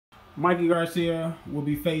Mikey Garcia will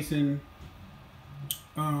be facing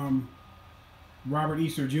Robert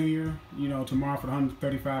Easter Jr. Tomorrow for the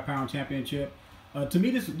 135-pound championship. To me,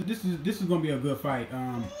 this is going to be a good fight.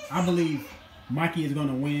 I believe Mikey is going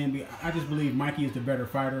to win. I just believe Mikey is the better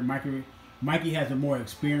fighter. Mikey has the more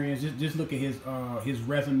experience. Just look at his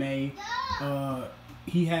resume.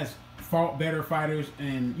 He has fought better fighters,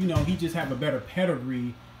 and he just have a better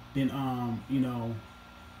pedigree than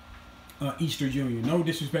Easter Jr. No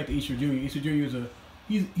disrespect to Easter Jr. Easter Jr. is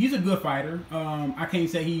he's a good fighter. I can't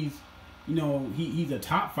say he's a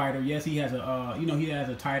top fighter. Yes, he has he has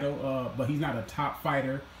a title, but he's not a top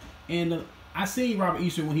fighter. And I seen Robert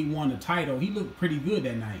Easter when he won the title. He looked pretty good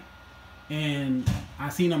that night. And I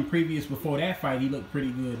seen him previous before that fight. He looked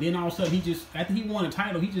pretty good. Then all of a sudden, after he won the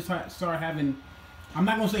title, he just started having. I'm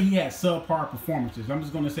not gonna say he had subpar performances. I'm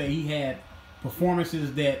just gonna say he had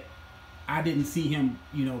performances that I didn't see him,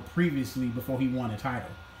 previously before he won the title.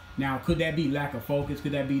 Now, could that be lack of focus?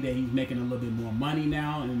 Could that be that he's making a little bit more money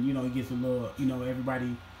now, and he gets a little,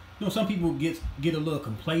 everybody, some people get a little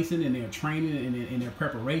complacent in their training and in their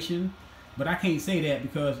preparation. But I can't say that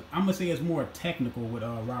because I'm gonna say it's more technical with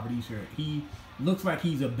Robert Easter. He looks like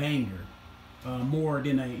he's a banger more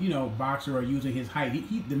than a boxer or using his height.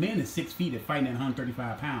 The man is 6 feet at fighting at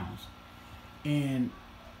 135 pounds, and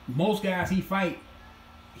most guys he fight,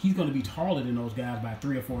 he's gonna be taller than those guys by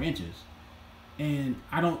 3 or 4 inches. And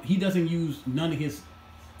he doesn't use none of his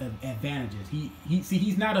advantages.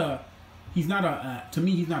 He's not a to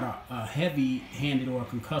me he's not a heavy-handed or a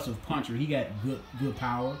concussive puncher. He got good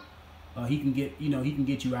power. He can get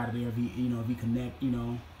you out of there if he connect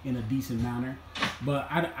in a decent manner. But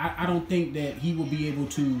I don't think that he will be able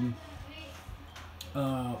to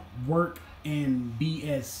work and be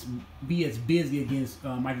as busy against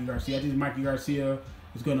Mikey Garcia. I think Mikey Garcia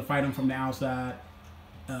is going to fight him from the outside.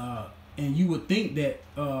 And you would think that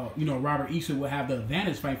Robert Easter would have the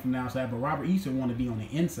advantage fighting from the outside, but Robert Easter want to be on the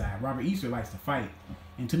inside. Robert Easter likes to fight,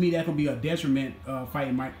 and to me that could be a detriment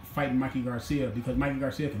fighting Mikey Garcia, because Mikey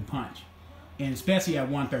Garcia can punch, and especially at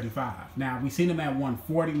 135. Now we seen him at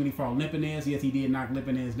 140 when he fought Lipinez. Yes, he did knock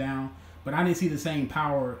Lipinez down, but I didn't see the same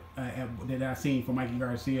power that I seen for Mikey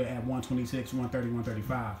Garcia at 126, 130,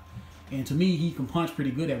 135. And to me, he can punch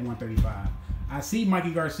pretty good at 135. I see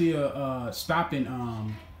Mikey Garcia stopping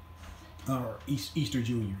Easter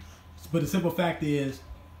Jr. But the simple fact is,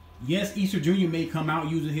 yes, Easter Jr. may come out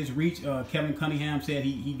using his reach. Kevin Cunningham said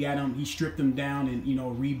he stripped him down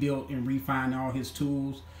and rebuilt and refined all his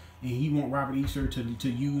tools, and he want Robert Easter to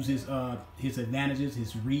use his advantages,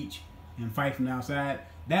 his reach, and fight from the outside.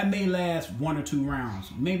 That may last 1 or 2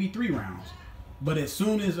 rounds, maybe 3 rounds. But as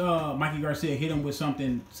soon as Mikey Garcia hit him with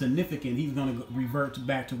something significant, he's gonna revert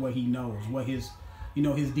back to what he knows, what his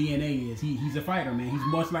DNA is. He's a fighter, man. He's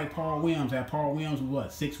much like Paul Williams. Paul Williams was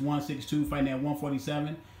what, 6'1", 6'2", fighting at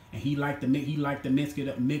 147, and he liked to mix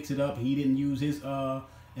it up. He didn't use his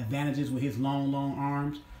advantages with his long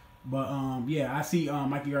arms. But yeah, I see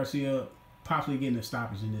Mikey Garcia possibly getting a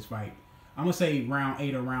stoppage in this fight. I'm gonna say round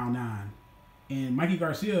 8 or round 9. And Mikey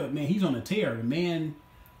Garcia, man, he's on a tear. The man,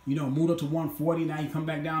 moved up to 140. Now he come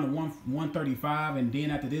back down to 135, and then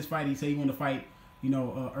after this fight, he said he want to fight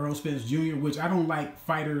Earl Spence Jr., which I don't like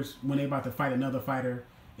fighters when they about to fight another fighter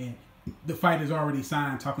and the fight is already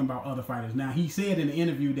signed talking about other fighters. Now, he said in the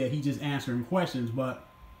interview that he just answering questions, but,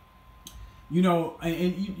 he want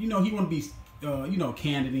to be,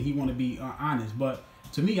 candid, and he want to be honest. But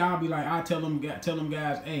to me, I'll be like, I tell them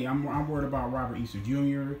guys, hey, I'm worried about Robert Easter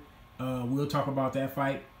Jr. We'll talk about that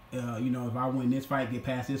fight. If I win this fight, get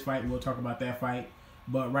past this fight, we'll talk about that fight.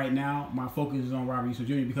 But right now, my focus is on Robert Easter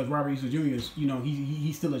Jr. because Robert Easter Jr. is,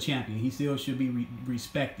 he's still a champion. He still should be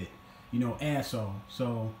respected,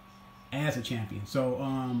 as a champion. So,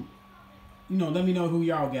 let me know who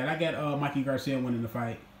y'all got. I got Mikey Garcia winning the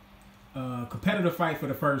fight. Competitive fight for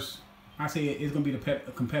the first. I say it's gonna be a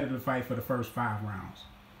competitive fight for the first 5 rounds.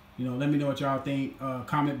 Let me know what y'all think.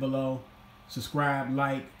 Comment below, subscribe,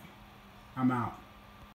 like. I'm out.